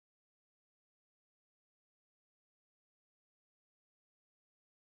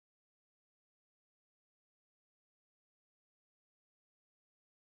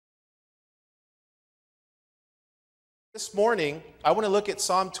This morning, I want to look at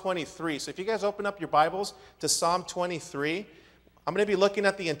Psalm 23. So if you guys open up your Bibles to Psalm 23, I'm going to be looking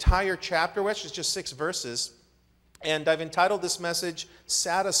at the entire chapter, which is just 6 verses. And I've entitled this message,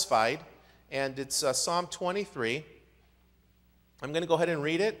 Satisfied. And it's Psalm 23. I'm going to go ahead and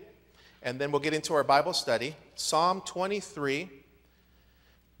read it, and then we'll get into our Bible study. Psalm 23,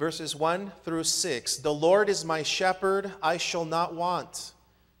 verses 1 through 6. The Lord is my shepherd, I shall not want.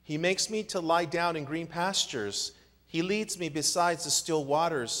 He makes me to lie down in green pastures. He leads me beside the still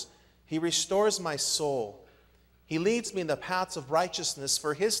waters. He restores my soul. He leads me in the paths of righteousness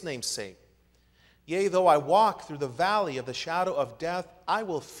for his name's sake. Yea, though I walk through the valley of the shadow of death, I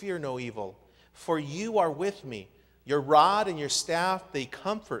will fear no evil. For you are with me. Your rod and your staff, they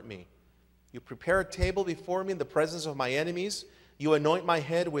comfort me. You prepare a table before me in the presence of my enemies. You anoint my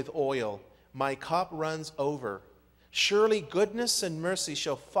head with oil. My cup runs over. Surely goodness and mercy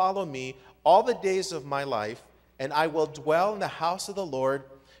shall follow me all the days of my life, and I will dwell in the house of the Lord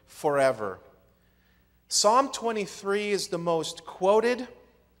forever. Psalm 23 is the most quoted,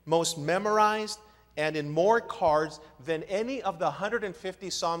 most memorized, and in more cards than any of the 150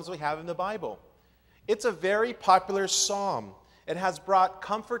 psalms we have in the Bible. It's a very popular psalm. It has brought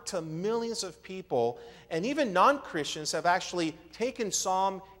comfort to millions of people, and even non-Christians have actually taken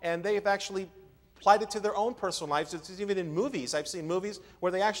psalm and they've actually applied it to their own personal lives. It's even in movies. I've seen movies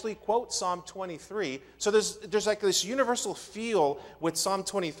where they actually quote Psalm 23. So there's like this universal feel with Psalm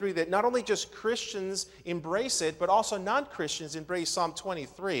 23 that not only just Christians embrace it, but also non-Christians embrace Psalm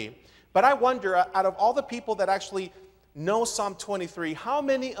 23. But I wonder, out of all the people that actually know Psalm 23, how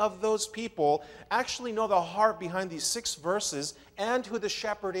many of those people actually know the heart behind these 6 verses and who the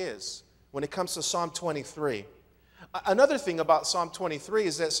shepherd is when it comes to Psalm 23? Another thing about Psalm 23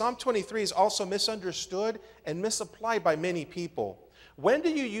 is that Psalm 23 is also misunderstood and misapplied by many people. When do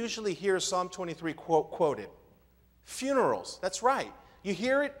you usually hear Psalm 23 quoted? Funerals. That's right. You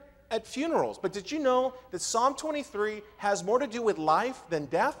hear it at funerals. But did you know that Psalm 23 has more to do with life than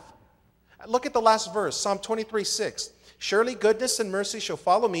death? Look at the last verse, Psalm 23:6. Surely goodness and mercy shall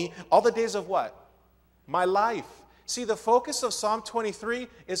follow me all the days of what? My life. See, the focus of Psalm 23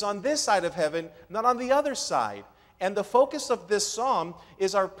 is on this side of heaven, not on the other side. And the focus of this psalm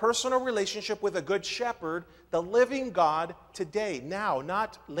is our personal relationship with a good shepherd, the living God today, now,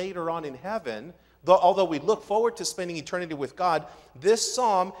 not later on in heaven. Although we look forward to spending eternity with God, this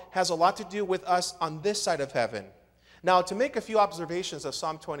psalm has a lot to do with us on this side of heaven. Now, to make a few observations of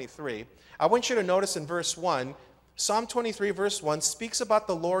Psalm 23, I want you to notice in verse 1, Psalm 23 verse 1 speaks about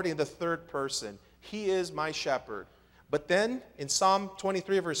the Lord in the third person. He is my shepherd. But then in Psalm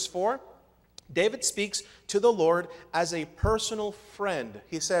 23 verse 4, David speaks to the Lord as a personal friend.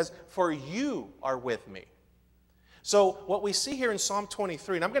 He says, for you are with me. So what we see here in Psalm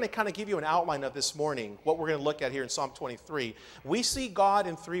 23, and I'm going to kind of give you an outline of this morning, what we're going to look at here in Psalm 23. We see God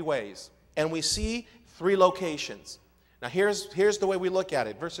in 3 ways, and we see 3 locations. Now here's the way we look at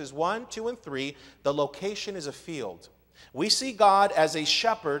it. Verses 1, 2, and 3, the location is a field. We see God as a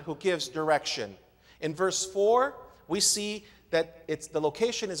shepherd who gives direction. In verse 4, we see that the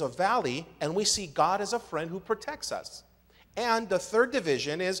location is a valley, and we see God as a friend who protects us. And the third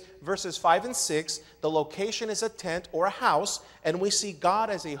division is verses 5 and 6. The location is a tent or a house, and we see God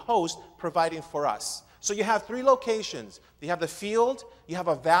as a host providing for us. So you have 3 locations. You have the field, you have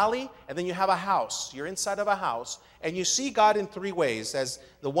a valley, and then you have a house. You're inside of a house, and you see God in 3 ways: as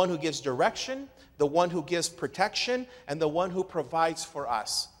the one who gives direction, the one who gives protection, and the one who provides for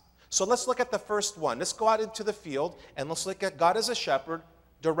us. So let's look at the first one. Let's go out into the field, and let's look at God as a shepherd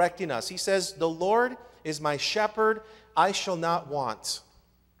directing us. He says, the Lord is my shepherd, I shall not want.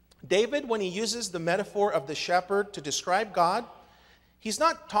 David, when he uses the metaphor of the shepherd to describe God, he's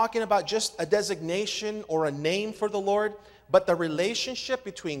not talking about just a designation or a name for the Lord, but the relationship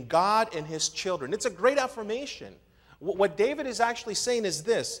between God and his children. It's a great affirmation. What David is actually saying is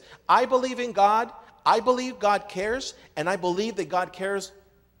this: I believe in God, I believe God cares, and I believe that God cares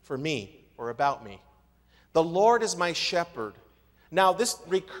for me or about me. The Lord is my shepherd. Now, this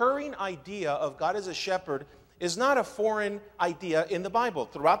recurring idea of God as a shepherd is not a foreign idea in the Bible.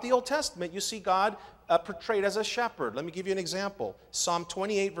 Throughout the Old Testament, you see God portrayed as a shepherd. Let me give you an example. Psalm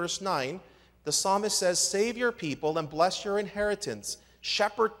 28, verse 9, the psalmist says, save your people and bless your inheritance.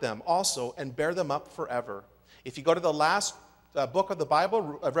 Shepherd them also and bear them up forever. If you go to the last book of the Bible,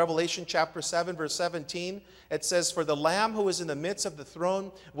 Revelation chapter 7, verse 17, it says, for the Lamb who is in the midst of the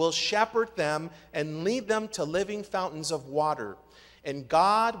throne will shepherd them and lead them to living fountains of water. And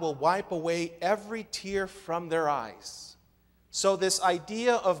God will wipe away every tear from their eyes. So this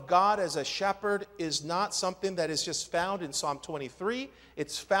idea of God as a shepherd is not something that is just found in Psalm 23.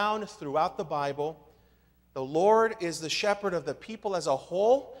 It's found throughout the Bible. The Lord is the shepherd of the people as a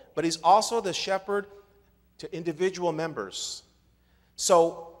whole, but he's also the shepherd to individual members.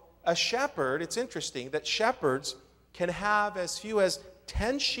 So a shepherd, it's interesting that shepherds can have as few as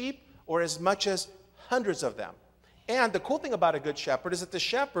 10 sheep or as much as hundreds of them. And the cool thing about a good shepherd is that the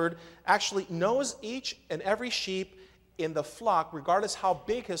shepherd actually knows each and every sheep in the flock, regardless how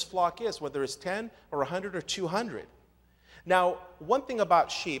big his flock is, whether it's 10 or 100 or 200. Now, one thing about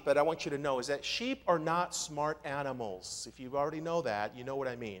sheep that I want you to know is that sheep are not smart animals. If you already know that, you know what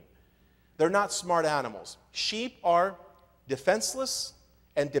I mean. They're not smart animals. Sheep are defenseless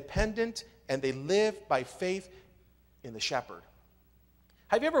and dependent, and they live by faith in the shepherd.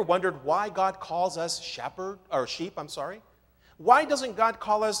 Have you ever wondered why God calls us sheep? Why doesn't God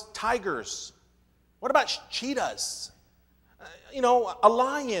call us tigers? What about cheetahs? A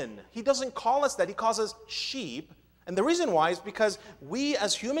lion. He doesn't call us that. He calls us sheep. And the reason why is because we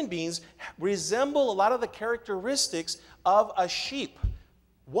as human beings resemble a lot of the characteristics of a sheep.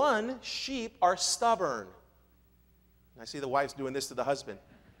 One, sheep are stubborn. I see the wives doing this to the husband.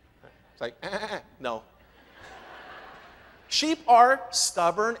 It's like, no. Sheep are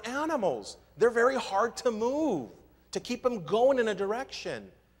stubborn animals. They're very hard to move, to keep them going in a direction.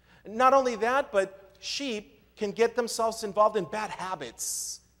 Not only that, but sheep can get themselves involved in bad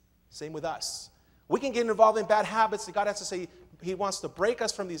habits. Same with us. We can get involved in bad habits that God has to say, he wants to break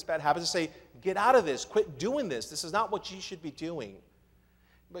us from these bad habits and say, get out of this, quit doing this. This is not what you should be doing.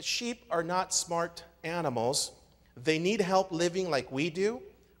 But sheep are not smart animals. They need help living like we do.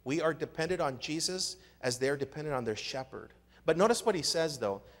 We are dependent on Jesus as they're dependent on their shepherd. But notice what he says,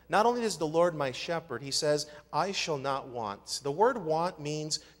 though. Not only is the Lord my shepherd, he says, I shall not want. The word want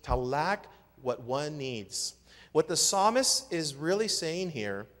means to lack what one needs. What the psalmist is really saying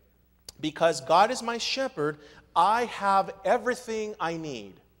here, because God is my shepherd, I have everything I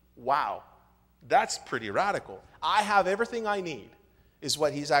need. Wow, that's pretty radical. I have everything I need, is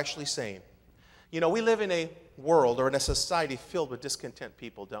what he's actually saying. We live in a world or in a society filled with discontent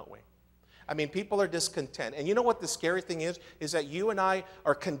people, don't we? I mean, people are discontent. And you know what the scary thing is? Is that you and I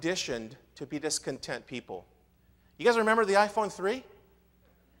are conditioned to be discontent people. You guys remember the iPhone 3?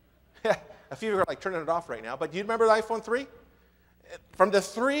 A few of you are like turning it off right now, but do you remember the iPhone 3? From the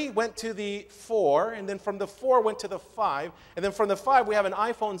 3 went to the 4, and then from the 4 went to the 5, and then from the 5 we have an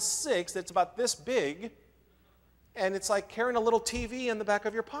iPhone 6 that's about this big, and it's like carrying a little TV in the back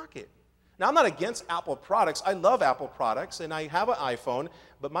of your pocket. Now, I'm not against Apple products. I love Apple products, and I have an iPhone,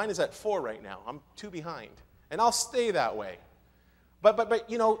 but mine is at 4 right now. I'm 2 behind, and I'll stay that way. But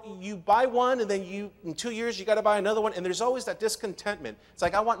you buy one, and then in 2 years, you got to buy another one, and there's always that discontentment. It's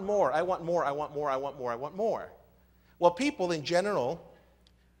like, I want more, I want more, I want more, I want more, I want more. Well, people in general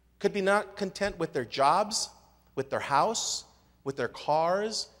could be not content with their jobs, with their house, with their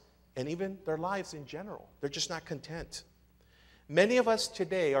cars, and even their lives in general. They're just not content. Many of us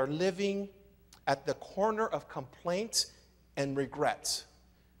today are living at the corner of complaint and regret.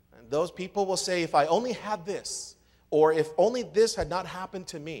 And those people will say, if I only had this, or if only this had not happened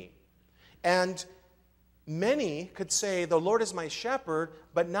to me. And many could say, the Lord is my shepherd,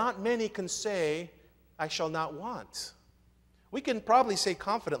 but not many can say, I shall not want. We can probably say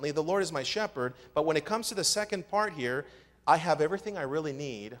confidently, the Lord is my shepherd, but when it comes to the second part here, I have everything I really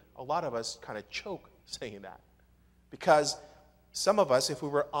need, a lot of us kind of choke saying that. Because some of us, if we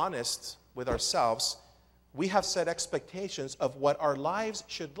were honest with ourselves, we have set expectations of what our lives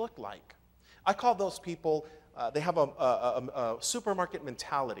should look like. I call those people, they have a supermarket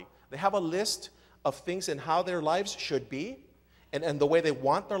mentality. They have a list of things and how their lives should be, and the way they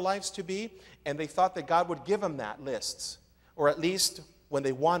want their lives to be, and they thought that God would give them that list, or at least when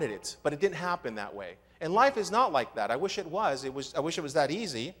they wanted it, but it didn't happen that way. And life is not like that. I wish it was. I wish it was that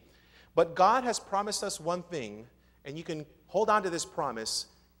easy. But God has promised us one thing, and you can hold on to this promise,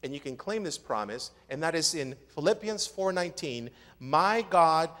 and you can claim this promise, and that is in Philippians 4:19, my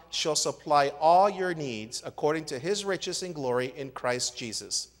God shall supply all your needs according to his riches and glory in Christ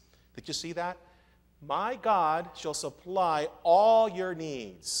Jesus. Did you see that? My God shall supply all your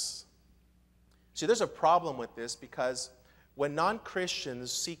needs. See, there's a problem with this because when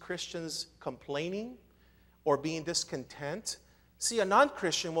non-Christians see Christians complaining or being discontent, see, a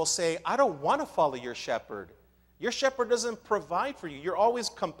non-Christian will say, I don't want to follow your shepherd. Your shepherd doesn't provide for you. You're always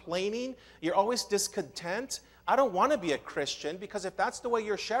complaining. You're always discontent. I don't want to be a Christian because if that's the way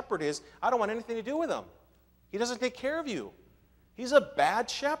your shepherd is, I don't want anything to do with him. He doesn't take care of you. He's a bad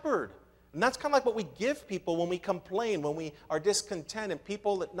shepherd. And that's kind of like what we give people when we complain, when we are discontent. And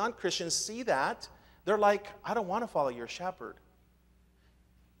people, non-Christians, see that. They're like, I don't want to follow your shepherd.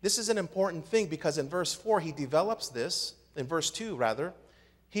 This is an important thing because in verse 4, he develops this. In verse 2, rather,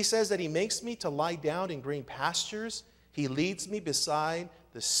 He says that he makes me to lie down in green pastures. He leads me beside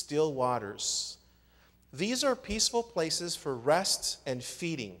the still waters. These are peaceful places for rest and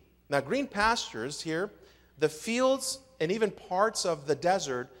feeding. Now, green pastures here, the fields and even parts of the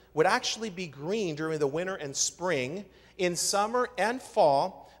desert would actually be green during the winter and spring. In summer and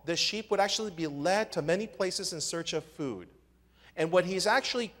fall, the sheep would actually be led to many places in search of food. And what he's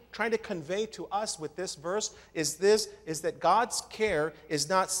actually trying to convey to us with this verse is that God's care is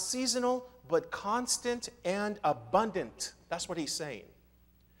not seasonal, but constant and abundant. That's what he's saying.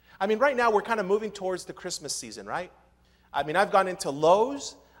 I mean, right now we're kind of moving towards the Christmas season, right? I mean, I've gone into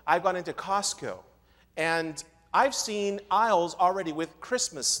Lowe's, I've gone into Costco, and I've seen aisles already with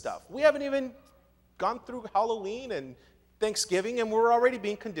Christmas stuff. We haven't even gone through Halloween and Thanksgiving, and we're already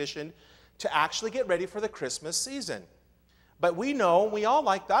being conditioned to actually get ready for the Christmas season. But we know,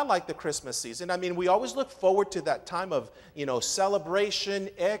 I like the Christmas season. I mean, we always look forward to that time of, celebration,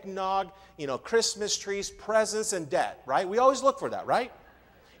 eggnog, Christmas trees, presents, and debt, right? We always look for that, right?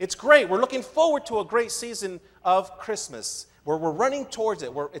 It's great. We're looking forward to a great season of Christmas where we're running towards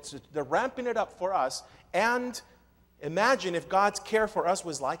it, they're ramping it up for us. And imagine if God's care for us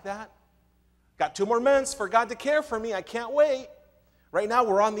was like that. Got 2 more months for God to care for me. I can't wait. Right now,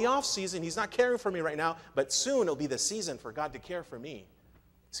 we're on the off season. He's not caring for me right now, but soon it'll be the season for God to care for me.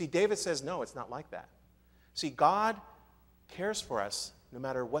 See, David says, no, it's not like that. See, God cares for us no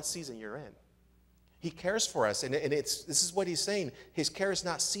matter what season you're in. He cares for us, and this is what he's saying. His care is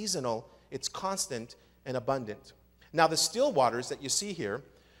not seasonal, it's constant and abundant. Now, the still waters that you see here,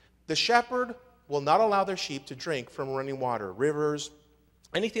 the shepherd will not allow their sheep to drink from running water, rivers,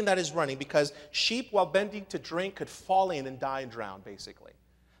 anything that is running, because sheep, while bending to drink, could fall in and die and drown, basically.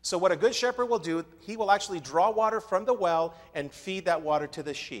 So what a good shepherd will do, he will actually draw water from the well and feed that water to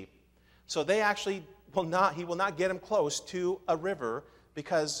the sheep. So he will not get them close to a river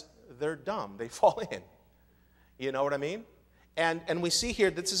because they're dumb. They fall in. You know what I mean? And we see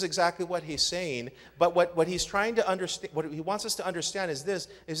here, this is exactly what he's saying. But what he's trying to understand, what he wants us to understand is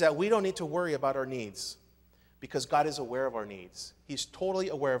that we don't need to worry about our needs, because God is aware of our needs. He's totally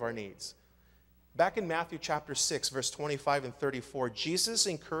aware of our needs. Back in Matthew chapter 6, verse 25 and 34, Jesus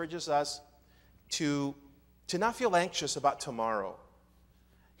encourages us to not feel anxious about tomorrow.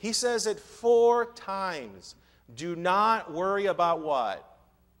 He says it 4 times. Do not worry about what?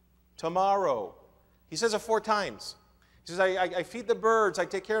 Tomorrow. He says it 4 times. He says, I feed the birds, I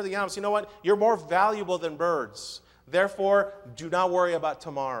take care of the animals. You know what? You're more valuable than birds. Therefore, do not worry about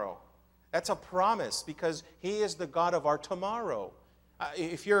tomorrow. That's a promise, because he is the God of our tomorrow.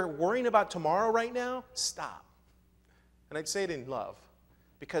 If you're worrying about tomorrow right now, stop. And I'd say it in love,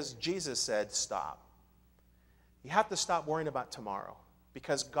 because Jesus said stop. You have to stop worrying about tomorrow,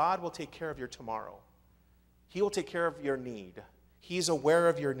 because God will take care of your tomorrow. He will take care of your need. He's aware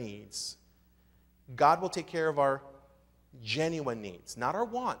of your needs. God will take care of our genuine needs, not our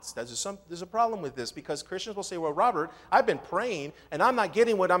wants. There's a problem with this, because Christians will say, well, Robert, I've been praying and I'm not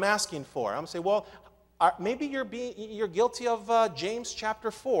getting what I'm asking for. I'm going to say, well, maybe you're guilty of James chapter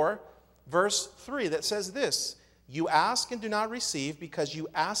 4, verse 3, that says this: you ask and do not receive because you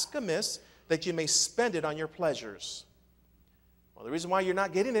ask amiss, that you may spend it on your pleasures. Well, the reason why you're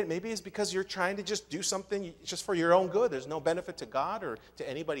not getting it maybe is because you're trying to just do something just for your own good. There's no benefit to God or to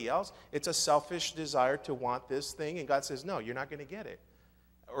anybody else. It's a selfish desire to want this thing, and God says, no, you're not going to get it.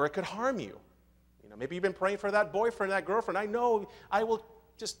 Or it could harm you. Maybe you've been praying for that boyfriend, that girlfriend. I know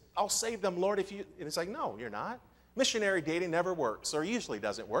I'll save them, Lord, if you... And it's like, no, you're not. Missionary dating never works, or usually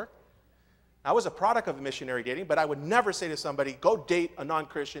doesn't work. I was a product of missionary dating, but I would never say to somebody, go date a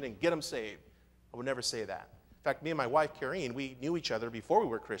non-Christian and get them saved. I would never say that. In fact, me and my wife, Karine, we knew each other before we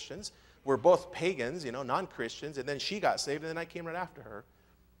were Christians. We're both pagans, non-Christians, and then she got saved, and then I came right after her.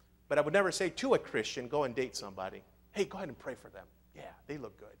 But I would never say to a Christian, go and date somebody. Hey, go ahead and pray for them. Yeah, they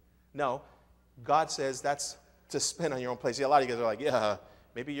look good. No, God says that's to spend on your own place. Yeah, a lot of you guys are like, yeah,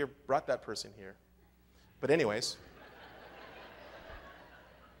 maybe you brought that person here. But anyways,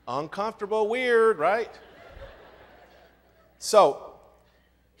 uncomfortable, weird, right? So,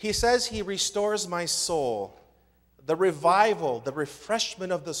 he says he restores my soul. The revival, the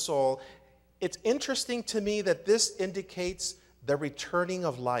refreshment of the soul. It's interesting to me that this indicates the returning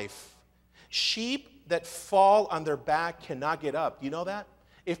of life. Sheep that fall on their back cannot get up. You know that?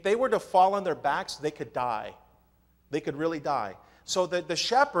 If they were to fall on their backs, they could die. They could really die. So the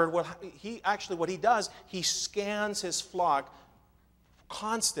shepherd, what he does, he scans his flock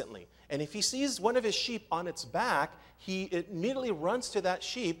constantly. And if he sees one of his sheep on its back, he immediately runs to that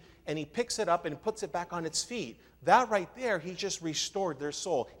sheep and he picks it up and puts it back on its feet. That right there, he just restored their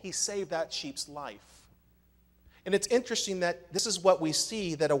soul. He saved that sheep's life. And it's interesting that this is what we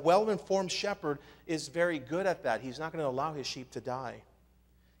see, that a well-informed shepherd is very good at that. He's not going to allow his sheep to die.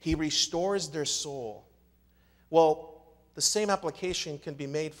 He restores their soul. Well, the same application can be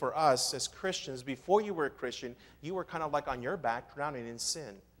made for us as Christians. Before you were a Christian, you were kind of like on your back, drowning in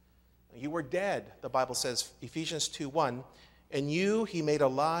sin. You were dead, the Bible says, Ephesians 2:1, and you he made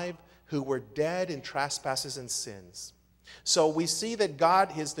alive who were dead in trespasses and sins. So we see that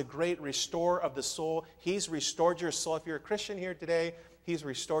God is the great restorer of the soul. He's restored your soul. If you're a Christian here today, he's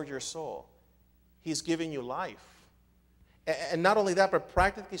restored your soul. He's given you life. And not only that, but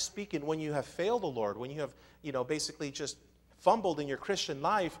practically speaking, when you have failed the Lord, when you have, basically just fumbled in your Christian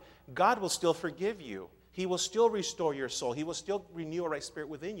life, God will still forgive you. He will still restore your soul. He will still renew a right spirit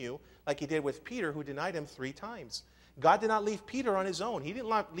within you, like he did with Peter, who denied him 3 times. God did not leave Peter on his own. He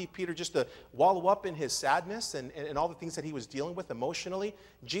didn't leave Peter just to wallow up in his sadness and all the things that he was dealing with emotionally.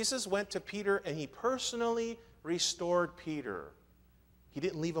 Jesus went to Peter and he personally restored Peter. He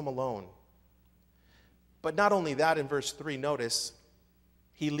didn't leave him alone. But not only that, in verse 3, notice,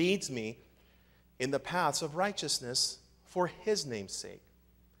 he leads me in the paths of righteousness for his name's sake.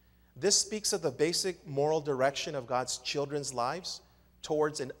 This speaks of the basic moral direction of God's children's lives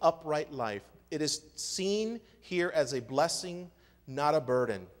towards an upright life. It is seen here as a blessing, not a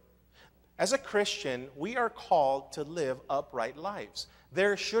burden. As a Christian, we are called to live upright lives.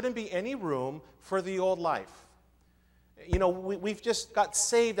 There shouldn't be any room for the old life. We've just got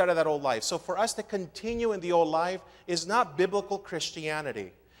saved out of that old life. So for us to continue in the old life is not biblical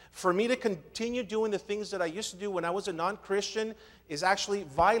Christianity. For me to continue doing the things that I used to do when I was a non-Christian is actually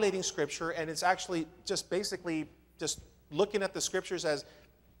violating Scripture, and it's actually just basically just looking at the Scriptures as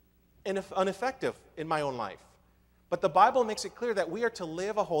ineffective in my own life. But the Bible makes it clear that we are to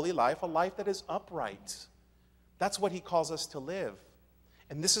live a holy life, a life that is upright. That's what he calls us to live.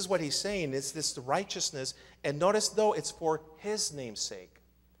 And this is what he's saying, is this righteousness. And notice, though, it's for his name's sake.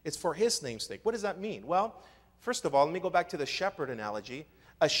 It's for his name's sake. What does that mean? Well, first of all, let me go back to the shepherd analogy.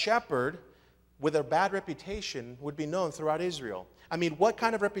 A shepherd with a bad reputation would be known throughout Israel. I mean, what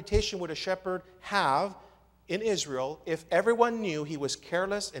kind of reputation would a shepherd have in Israel if everyone knew he was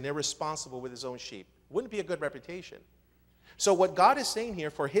careless and irresponsible with his own sheep? Wouldn't be a good reputation. So what God is saying here,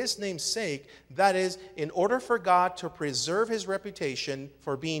 for his name's sake, that is, in order for God to preserve his reputation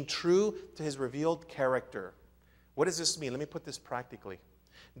for being true to his revealed character. What does this mean? Let me put this practically.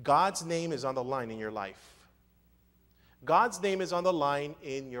 God's name is on the line in your life. God's name is on the line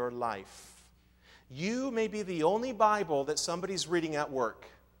in your life. You may be the only Bible that somebody's reading at work.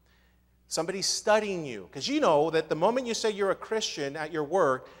 Somebody's studying you. Because you know that the moment you say you're a Christian at your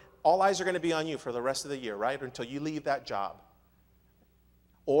work, all eyes are going to be on you for the rest of the year, right? Until you leave that job.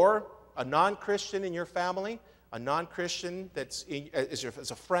 Or a non-Christian in your family, a non-Christian that's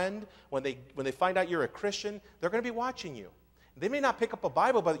as a friend, when they find out you're a Christian, they're going to be watching you. They may not pick up a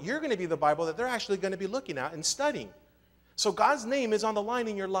Bible, but you're going to be the Bible that they're actually going to be looking at and studying. So God's name is on the line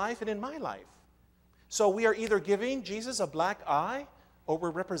in your life and in my life. So we are either giving Jesus a black eye or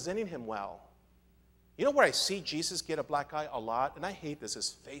we're representing him well. You know where I see Jesus get a black eye a lot? And I hate this,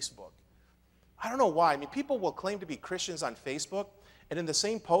 is Facebook. I don't know why. I mean, people will claim to be Christians on Facebook, and in the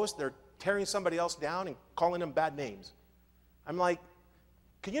same post, they're tearing somebody else down and calling them bad names. I'm like,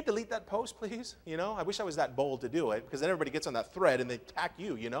 can you delete that post, please? I wish I was that bold to do it, because then everybody gets on that thread and they attack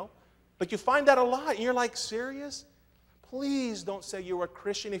you, But you find that a lot, and you're like, serious? Please don't say you're a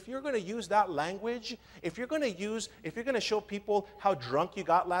Christian. If you're going to use that language, if you're going to show people how drunk you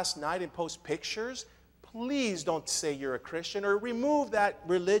got last night and post pictures, please don't say you're a Christian, or remove that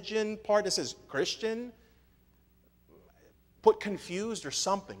religion part that says Christian. Put confused or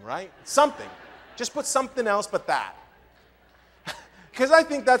something, right? Something. Just put something else but that. Because I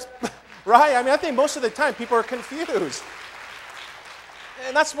think that's right. I mean, I think most of the time people are confused.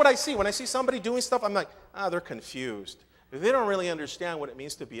 And that's what I see. When I see somebody doing stuff, I'm like, they're confused. They don't really understand what it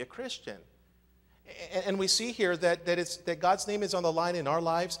means to be a Christian. And we see here that God's name is on the line in our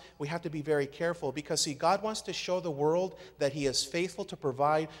lives. We have to be very careful because, see, God wants to show the world that he is faithful to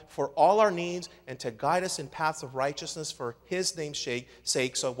provide for all our needs and to guide us in paths of righteousness for his name's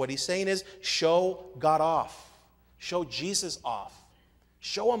sake. So what he's saying is, show God off. Show Jesus off.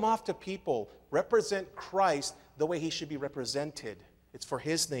 Show him off to people. Represent Christ the way he should be represented. It's for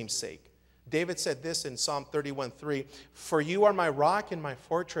his name's sake. David said this in Psalm 31:3, "For you are my rock and my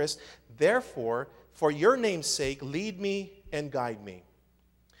fortress, therefore, for your name's sake, lead me and guide me."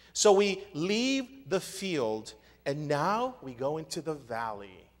 So we leave the field, and now we go into the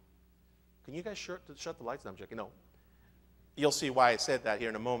valley. Can you guys shut the lights? No, I'm joking. No. You'll see why I said that here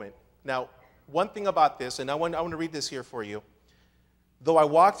in a moment. Now, one thing about this, and I want to read this here for you. "Though I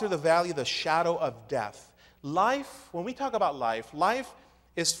walk through the valley of the shadow of death." Life, when we talk about life, life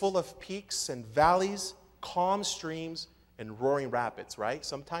is full of peaks and valleys, calm streams, and roaring rapids, right?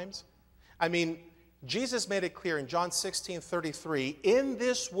 Sometimes. I mean, Jesus made it clear in John 16:33, in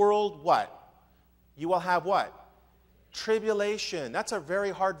this world, what? You will have what? Tribulation. That's a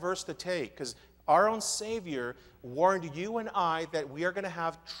very hard verse to take because our own Savior warned you and I that we are going to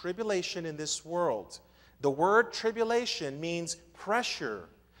have tribulation in this world. The word tribulation means pressure.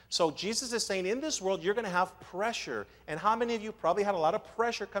 So Jesus is saying, in this world, you're going to have pressure. And how many of you probably had a lot of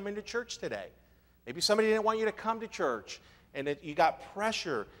pressure coming to church today? Maybe somebody didn't want you to come to church, and you got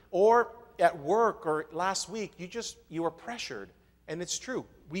pressure. Or at work or last week, you were pressured. And it's true.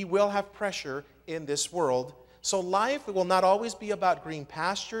 We will have pressure in this world. So life will not always be about green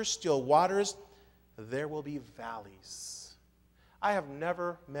pastures, still waters. There will be valleys. I have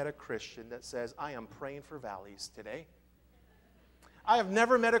never met a Christian that says, I am praying for valleys today. I have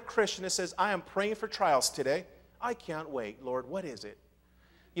never met a Christian that says, I am praying for trials today. I can't wait, Lord, what is it?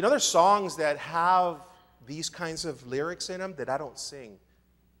 You know, there's songs that have these kinds of lyrics in them that I don't sing.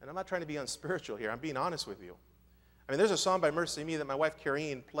 And I'm not trying to be unspiritual here. I'm being honest with you. I mean, there's a song by Mercy Me that my wife,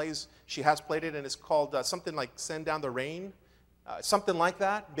 Karine, plays. She has played it, and it's called something like Send Down the Rain. Something like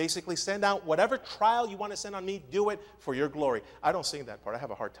that. Basically, send out whatever trial you want to send on me, do it for your glory. I don't sing that part. I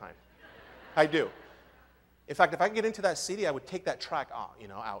have a hard time. I do. In fact, if I could get into that CD, I would take that track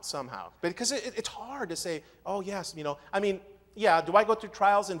out somehow. But because it's hard to say, oh, yes, I mean, yeah, do I go through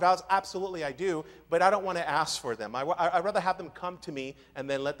trials and vows? Absolutely, I do. But I don't want to ask for them. I'd rather have them come to me and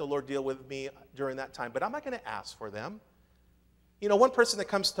then let the Lord deal with me during that time. But I'm not going to ask for them. You know, one person that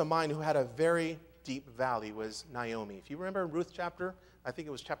comes to mind who had a very deep valley was Naomi. If you remember Ruth chapter, I think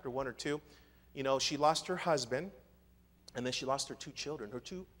it was chapter 1 or 2, she lost her husband, and then she lost her 2 children, her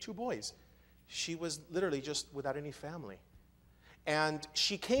two boys. She was literally just without any family. And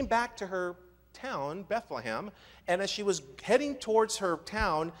she came back to her town, Bethlehem, and as she was heading towards her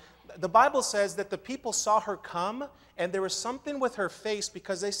town, the Bible says that the people saw her come, and there was something with her face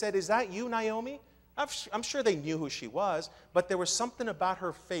because they said, is that you, Naomi? I'm sure they knew who she was, but there was something about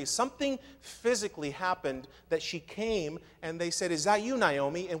her face. Something physically happened that she came, and they said, is that you,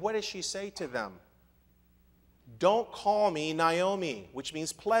 Naomi? And what did she say to them? Don't call me Naomi, which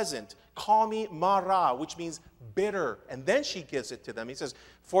means pleasant. Call me Mara, which means bitter. And then she gives it to them. He says,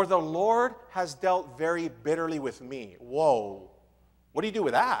 for the Lord has dealt very bitterly with me. Whoa. What do you do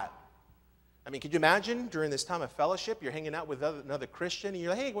with that? I mean, could you imagine during this time of fellowship, you're hanging out with another Christian, and you're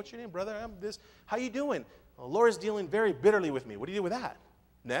like, hey, what's your name, brother? I'm this. How you doing? Well, the Lord is dealing very bitterly with me. What do you do with that?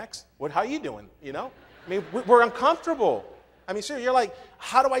 Next. How are you doing? I mean, we're uncomfortable. I mean, seriously, you're like,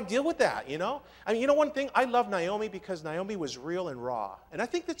 how do I deal with that, I mean, one thing, I love Naomi because Naomi was real and raw. And I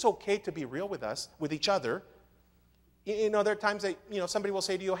think it's okay to be real with each other. There are times that, somebody will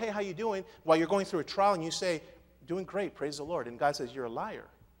say to you, hey, how you doing? While you're going through a trial, and you say, doing great, praise the Lord. And God says, you're a liar.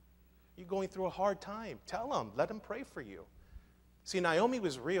 You're going through a hard time. Tell them, let them pray for you. See, Naomi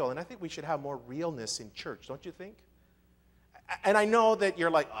was real, and I think we should have more realness in church, don't you think? And I know that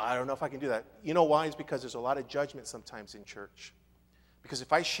you're like, I don't know if I can do that. You know why? It's because there's a lot of judgment sometimes in church. Because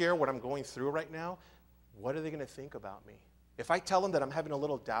if I share what I'm going through right now, what are they going to think about me? If I tell them that I'm having a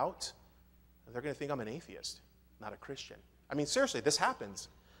little doubt, they're going to think I'm an atheist, not a Christian. I mean, seriously, this happens.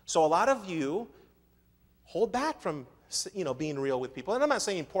 So a lot of you hold back from, being real with people. And I'm not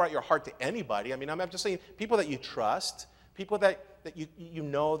saying pour out your heart to anybody. I mean, I'm just saying people that you trust, people that you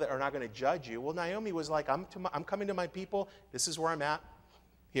know that are not going to judge you. Well, Naomi was like, I'm coming to my people. This is where I'm at.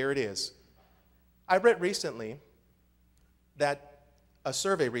 Here it is. I read recently a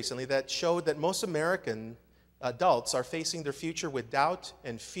survey recently that showed that most American adults are facing their future with doubt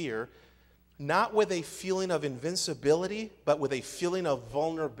and fear, not with a feeling of invincibility, but with a feeling of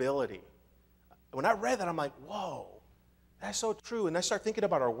vulnerability. When I read that, I'm like, whoa, that's so true. And I start thinking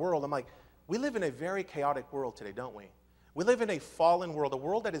about our world. I'm like, we live in a very chaotic world today, don't we? We live in a fallen world, a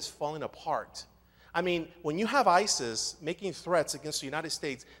world that is falling apart. I mean, when you have ISIS making threats against the United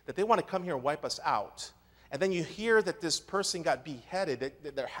States that they want to come here and wipe us out, and then you hear that this person got beheaded,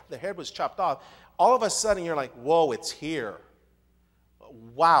 that their head was chopped off, all of a sudden you're like, whoa, it's here.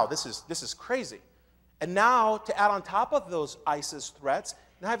 Wow, this is crazy. And now, to add on top of those ISIS threats,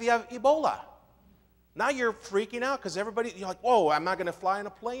 now you have Ebola. Now you're freaking out because you're like, whoa, I'm not going to fly in a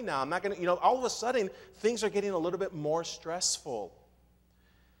plane now. I'm not going to, all of a sudden, things are getting a little bit more stressful.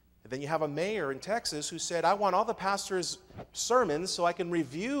 And then you have a mayor in Texas who said, I want all the pastors' sermons so I can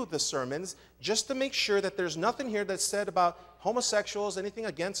review the sermons just to make sure that there's nothing here that's said about homosexuals, anything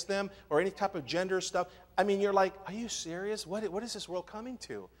against them, or any type of gender stuff. I mean, you're like, are you serious? What is this world coming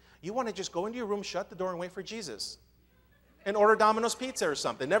to? You want to just go into your room, shut the door, and wait for Jesus. And order Domino's pizza or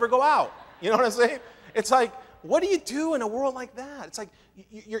something. Never go out. You know what I'm saying? It's like, what do you do in a world like that? It's like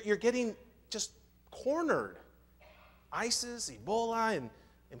you're getting just cornered. ISIS, Ebola,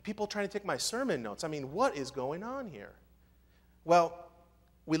 and people trying to take my sermon notes. I mean, what is going on here? Well,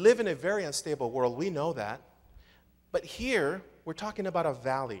 we live in a very unstable world. We know that. But here, we're talking about a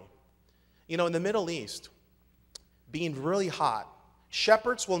valley. You know, in the Middle East, being really hot,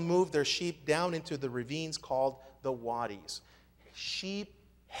 shepherds will move their sheep down into the ravines called the wadis. Sheep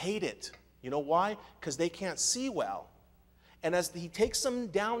hate it. You know why? Because they can't see well. And as he takes them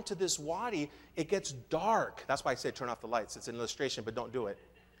down to this wadi, it gets dark. That's why I say turn off the lights. It's an illustration, but don't do it.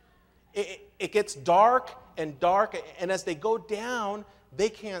 It gets dark, and as they go down, they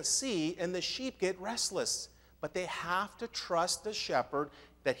can't see, and the sheep get restless. But they have to trust the shepherd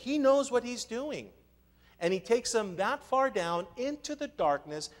that he knows what he's doing. And he takes them that far down into the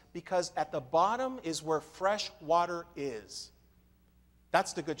darkness because at the bottom is where fresh water is.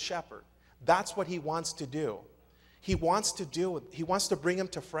 That's the good shepherd. That's what he wants to do. He wants to bring them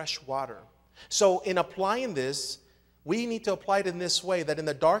to fresh water. So in applying this, we need to apply it in this way, that in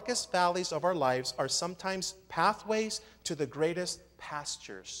the darkest valleys of our lives are sometimes pathways to the greatest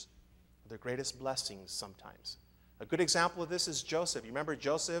pastures, the greatest blessings sometimes. A good example of this is Joseph. You remember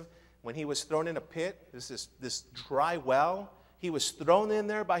Joseph when he was thrown in a pit, this dry well? He was thrown in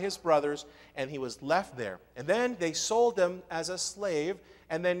there by his brothers, and he was left there. And then they sold him as a slave,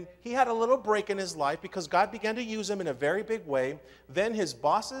 and then he had a little break in his life because God began to use him in a very big way. Then his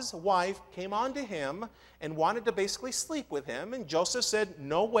boss's wife came on to him and wanted to basically sleep with him. And Joseph said,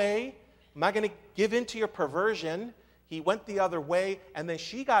 no way, I'm not going to give in to your perversion. He went the other way, and then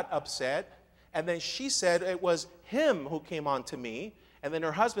she got upset. And then she said, it was him who came on to me. And then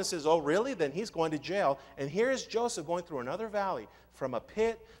her husband says, oh, really? Then he's going to jail. And here's Joseph going through another valley, from a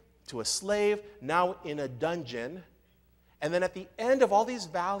pit to a slave, now in a dungeon. And then at the end of all these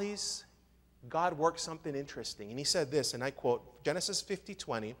valleys, God worked something interesting. And he said this, and I quote, Genesis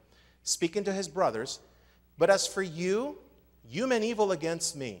 50:20, speaking to his brothers, but as for you, you meant evil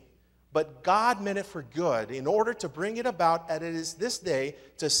against me, but God meant it for good in order to bring it about as it is this day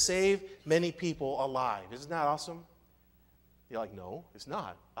to save many people alive. Isn't that awesome? You're like, no, it's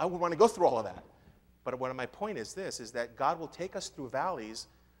not. I would want to go through all of that. But my point is this, is that God will take us through valleys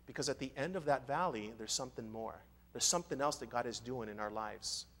because at the end of that valley, there's something more. There's something else that God is doing in our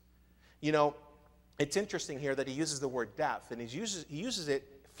lives. You know, it's interesting here that he uses the word death, and he uses it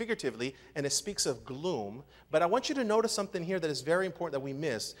figuratively, and it speaks of gloom. But I want you to notice something here that is very important that we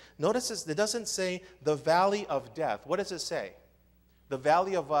miss. Notice this, it doesn't say the valley of death. What does it say? The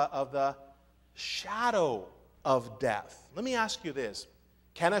valley of the shadow of death. Let me ask you this.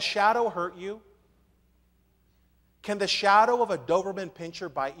 Can a shadow hurt you? Can the shadow of a Doberman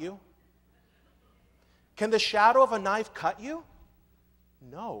Pinscher bite you? Can the shadow of a knife cut you?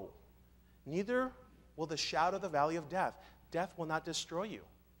 No. Neither will the shadow of the valley of death. Death will not destroy you.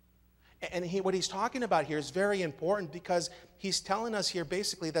 And what he's talking about here is very important because he's telling us here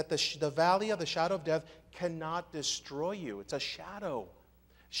basically that the valley of the shadow of death cannot destroy you. It's a shadow.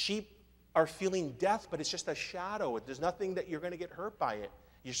 Sheep are feeling death, but it's just a shadow. There's nothing that you're going to get hurt by it.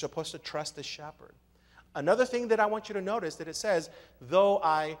 You're supposed to trust the shepherd. Another thing that I want you to notice that it says, though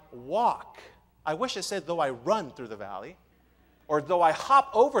I walk. I wish it said, though I run through the valley, or though I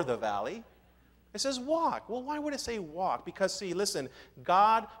hop over the valley. It says walk. Well, why would it say walk? Because, see, listen,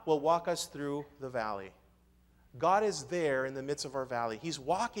 God will walk us through the valley. God is there in the midst of our valley. He's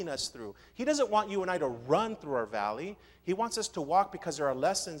walking us through. He doesn't want you and I to run through our valley. He wants us to walk because there are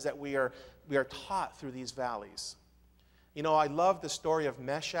lessons that we are taught through these valleys. You know, I love the story of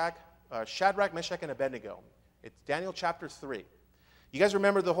Shadrach, Meshach, and Abednego. It's Daniel chapter 3. You guys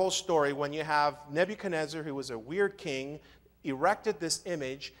remember the whole story when you have Nebuchadnezzar, who was a weird king, erected this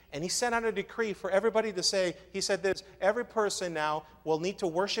image, and he sent out a decree for everybody to say, he said this, every person now will need to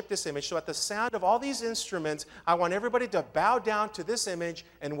worship this image. So at the sound of all these instruments, I want everybody to bow down to this image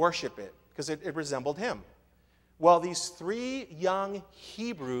and worship it, because it resembled him. Well, these 3 young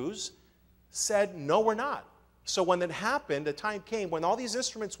Hebrews said, no, we're not. So when that happened, the time came when all these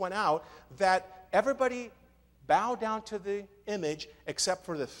instruments went out, that everybody bowed down to the image except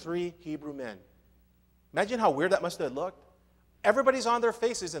for the 3 Hebrew men. Imagine how weird that must have looked. Everybody's on their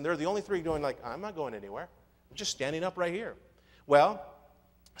faces, and they're the only 3 going like, I'm not going anywhere. I'm just standing up right here. Well,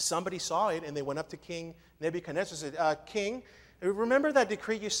 somebody saw it, and they went up to King Nebuchadnezzar and said, King, remember that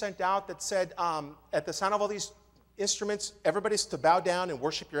decree you sent out that said, at the sound of all these instruments, everybody's to bow down and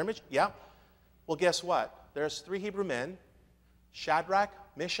worship your image? Yeah. Well, guess what? There's 3 Hebrew men, Shadrach,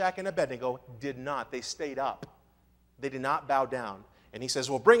 Meshach, and Abednego, did not. They stayed up. They did not bow down. And he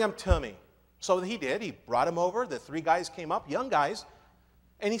says, well, bring them to me. So he did. He brought them over. The 3 guys came up, young guys.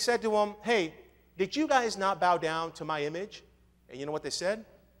 And he said to them, hey, did you guys not bow down to my image? And you know what they said?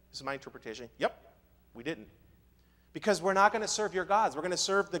 This is my interpretation. Yep, we didn't. Because we're not going to serve your gods. We're going to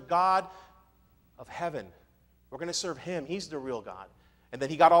serve the God of heaven. We're going to serve him. He's the real God. And then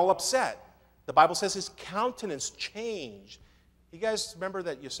he got all upset. The Bible says his countenance changed. You guys remember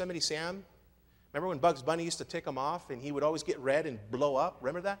that Yosemite Sam? Remember when Bugs Bunny used to tick him off and he would always get red and blow up?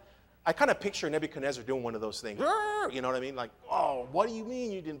 Remember that? I kind of picture Nebuchadnezzar doing one of those things. You know what I mean? Like, oh, what do you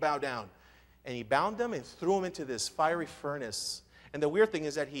mean you didn't bow down? And he bound them and threw them into this fiery furnace. And the weird thing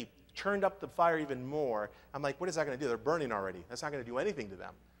is that he turned up the fire even more. I'm like, what is that going to do? They're burning already. That's not going to do anything to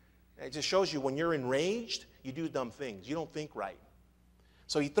them. It just shows you when you're enraged, you do dumb things. You don't think right.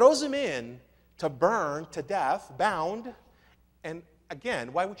 So he throws them in to burn to death, bound. And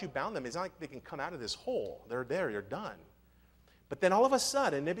again, why would you bound them? It's not like they can come out of this hole. They're there. You're done. But then all of a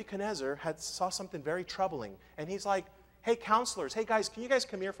sudden, Nebuchadnezzar saw something very troubling. And he's like, hey, counselors, hey, guys, can you guys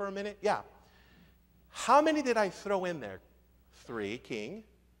come here for a minute? Yeah. How many did I throw in there? 3, king.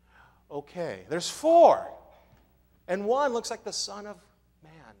 Okay, there's 4. And 1 looks like the Son of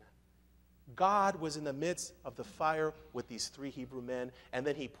Man. God was in the midst of the fire with these 3 Hebrew men, and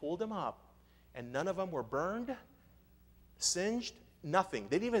then he pulled them up, and none of them were burned, singed, nothing.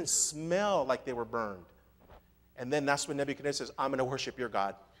 They didn't even smell like they were burned. And then that's when Nebuchadnezzar says, I'm going to worship your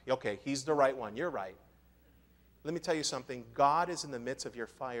God. Okay, he's the right one. You're right. Let me tell you something. God is in the midst of your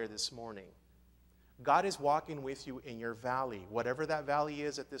fire this morning. God is walking with you in your valley. Whatever that valley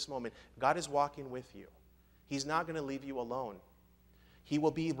is at this moment, God is walking with you. He's not going to leave you alone. He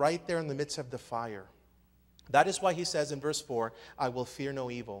will be right there in the midst of the fire. That is why he says in verse 4, I will fear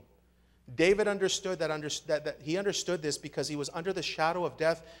no evil. David understood that he understood this because he was under the shadow of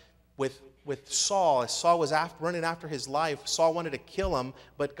death with Saul. As Saul was running after his life, Saul wanted to kill him,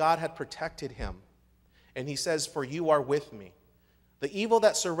 but God had protected him. And he says, for you are with me. The evil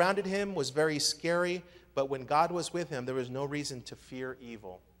that surrounded him was very scary, but when God was with him, there was no reason to fear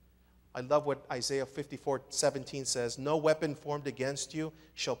evil. I love what Isaiah 54:17 says, no weapon formed against you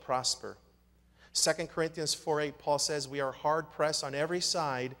shall prosper. 2 Corinthians 4:8, Paul says, we are hard pressed on every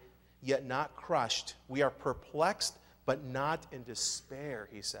side, yet not crushed. We are perplexed, but not in despair,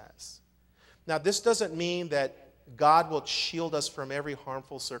 he says. Now, this doesn't mean that God will shield us from every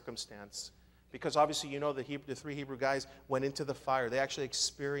harmful circumstance, because obviously you know the 3 Hebrew guys went into the fire. They actually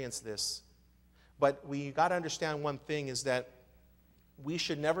experienced this. But we got to understand one thing is that we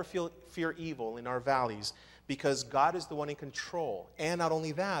should never fear evil in our valleys because God is the one in control. And not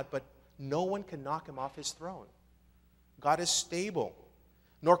only that, but no one can knock him off his throne. God is stable.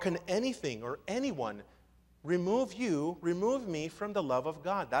 Nor can anything or anyone remove me from the love of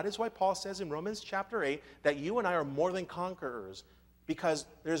God. That is why Paul says in Romans chapter 8 that you and I are more than conquerors, because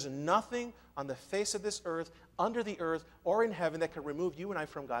there's nothing on the face of this earth, under the earth, or in heaven that can remove you and I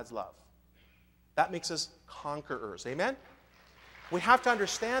from God's love. That makes us conquerors. Amen? We have to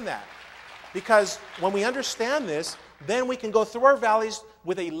understand that. Because when we understand this, then we can go through our valleys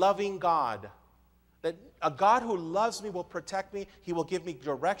with a loving God. That a God who loves me will protect me. He will give me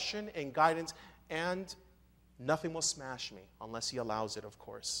direction and guidance, and nothing will smash me unless he allows it, of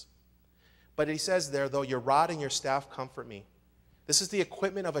course. But he says there, though, your rod and your staff comfort me. This is the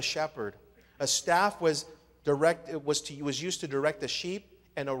equipment of a shepherd. A staff was used to direct the sheep,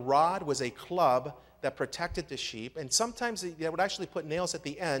 and a rod was a club that protected the sheep. And sometimes they would actually put nails at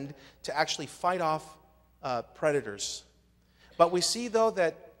the end to actually fight off predators. But we see, though,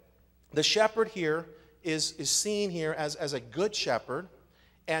 that the shepherd here is seen here as a good shepherd.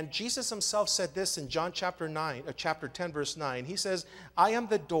 And Jesus himself said this in John chapter 10, verse 9. He says, I am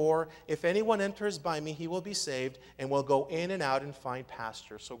the door. If anyone enters by me, he will be saved and will go in and out and find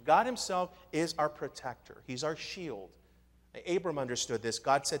pasture. So God himself is our protector. He's our shield. Abram understood this.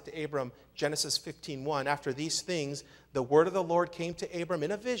 God said to Abram, Genesis 15:1, after these things, the word of the Lord came to Abram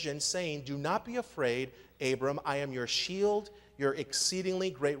in a vision, saying, do not be afraid, Abram. I am your shield, your exceedingly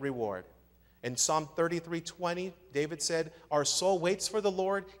great reward. In Psalm 33:20, David said, our soul waits for the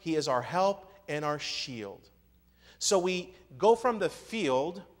Lord. He is our help and our shield. So we go from the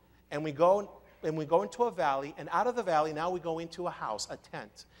field and we go into a valley, and out of the valley now we go into a house, a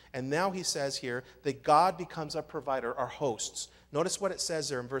tent. And now he says here that God becomes our provider, our hosts. Notice what it says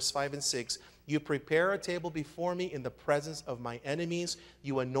there in verse 5 and 6. You prepare a table before me in the presence of my enemies.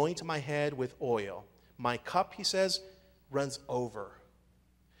 You anoint my head with oil. My cup, he says, runs over.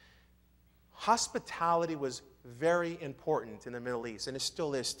 Hospitality was very important in the Middle East, and it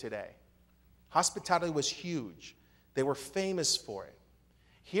still is today. Hospitality was huge. They were famous for it.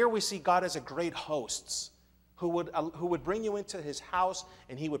 Here we see God as a great host who would bring you into his house,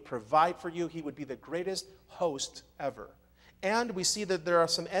 and he would provide for you. He would be the greatest host ever. And we see that there are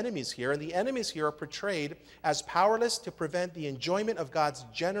some enemies here, and the enemies here are portrayed as powerless to prevent the enjoyment of God's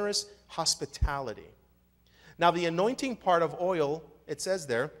generous hospitality. Now, the anointing part of oil, it says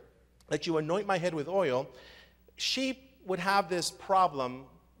there, that you anoint my head with oil. Sheep would have this problem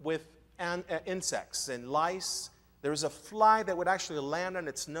with insects and lice. There was a fly that would actually land on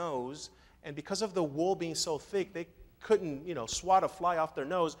its nose, and because of the wool being so thick, they couldn't, swat a fly off their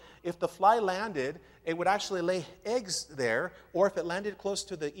nose. If the fly landed, it would actually lay eggs there, or if it landed close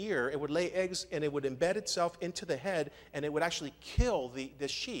to the ear, it would lay eggs and it would embed itself into the head, and it would actually kill the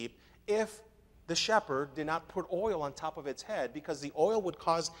sheep if the shepherd did not put oil on top of its head, because the oil would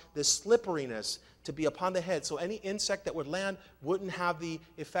cause this slipperiness to be upon the head. So any insect that would land wouldn't have the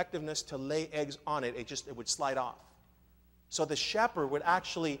effectiveness to lay eggs on it. It would slide off. So the shepherd would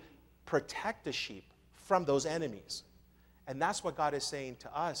actually protect the sheep from those enemies. And that's what God is saying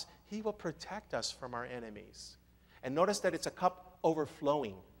to us. He will protect us from our enemies. And notice that it's a cup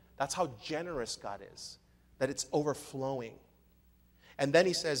overflowing. That's how generous God is, that it's overflowing. And then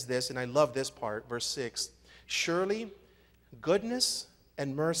he says this, and I love this part, verse 6. Surely goodness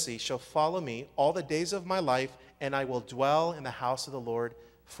and mercy shall follow me all the days of my life, and I will dwell in the house of the Lord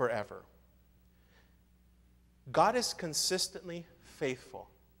forever. God is consistently faithful.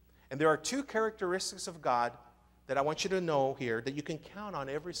 And there are two characteristics of God that I want you to know here that you can count on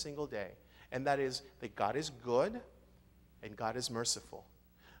every single day. And that is that God is good and God is merciful.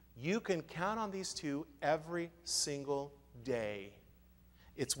 You can count on these two every single day.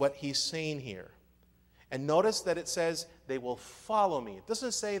 It's what he's saying here. And notice that it says they will follow me. It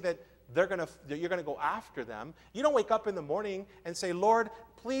doesn't say that you're going to go after them. You don't wake up in the morning and say, Lord,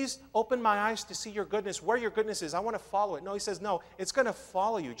 please open my eyes to see your goodness, where your goodness is. I want to follow it. No, he says, no, it's going to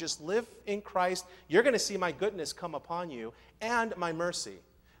follow you. Just live in Christ. You're going to see my goodness come upon you and my mercy.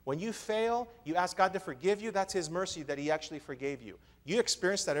 When you fail, you ask God to forgive you. That's his mercy that he actually forgave you. You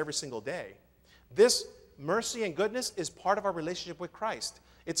experience that every single day. This mercy and goodness is part of our relationship with Christ.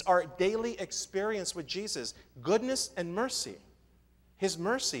 It's our daily experience with Jesus. Goodness and mercy. His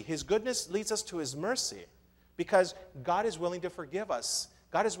mercy, his goodness leads us to his mercy because God is willing to forgive us.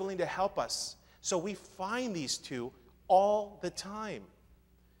 God is willing to help us. So we find these two all the time.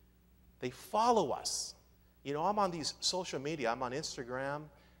 They follow us. I'm on these social media. I'm on Instagram,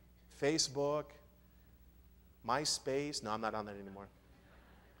 Facebook, MySpace. No, I'm not on that anymore.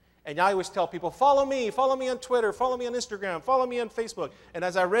 And I always tell people, follow me on Twitter, follow me on Instagram, follow me on Facebook. And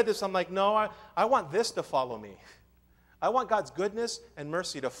as I read this, I'm like, no, I want this to follow me. I want God's goodness and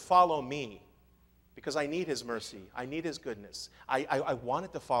mercy to follow me because I need his mercy. I need his goodness. I want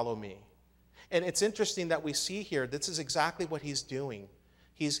it to follow me. And it's interesting that we see here, this is exactly what he's doing.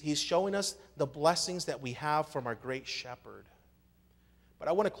 He's showing us the blessings that we have from our great shepherd. But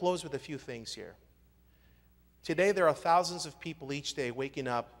I want to close with a few things here. Today, there are thousands of people each day waking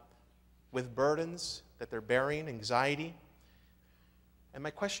up with burdens that they're bearing, anxiety. And my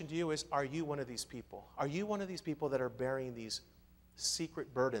question to you is, are you one of these people? Are you one of these people that are bearing these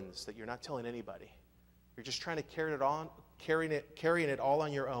secret burdens that you're not telling anybody? You're just trying to carrying it all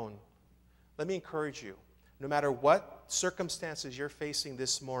on your own. Let me encourage you. No matter what circumstances you're facing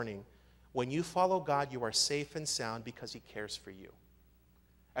this morning, when you follow God, you are safe and sound because he cares for you.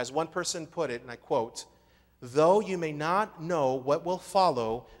 As one person put it, and I quote, though you may not know what will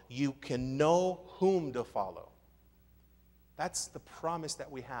follow, you can know whom to follow. That's the promise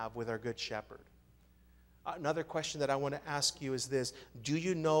that we have with our good shepherd. Another question that I want to ask you is this. Do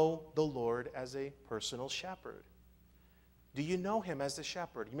you know the Lord as a personal shepherd? Do you know him as the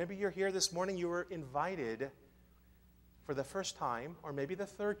shepherd? Maybe you're here this morning, you were invited for the first time, or maybe the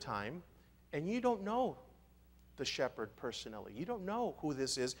third time, and you don't know the shepherd personally. You don't know who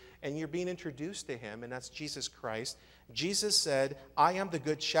this is, and you're being introduced to him, and that's Jesus Christ. Jesus said, I am the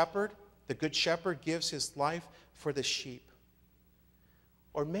good shepherd. The good shepherd gives his life for the sheep.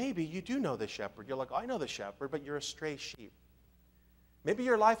 Or maybe you do know the shepherd. You're like, I know the shepherd, but you're a stray sheep. Maybe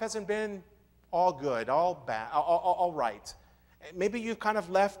your life hasn't been all good, all bad, all right. Maybe you've kind of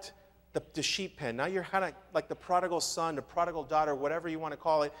left the sheep pen. Now you're kind of like the prodigal son, the prodigal daughter, whatever you want to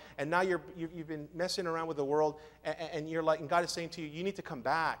call it. And now you've been messing around with the world, and you're like, and God is saying to you, you need to come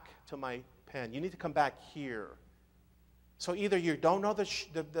back to my pen. You need to come back here. So either you don't know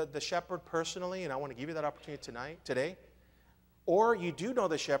the shepherd personally, and I want to give you that opportunity today, or you do know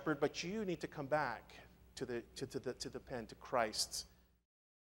the shepherd, but you need to come back to the pen, to Christ.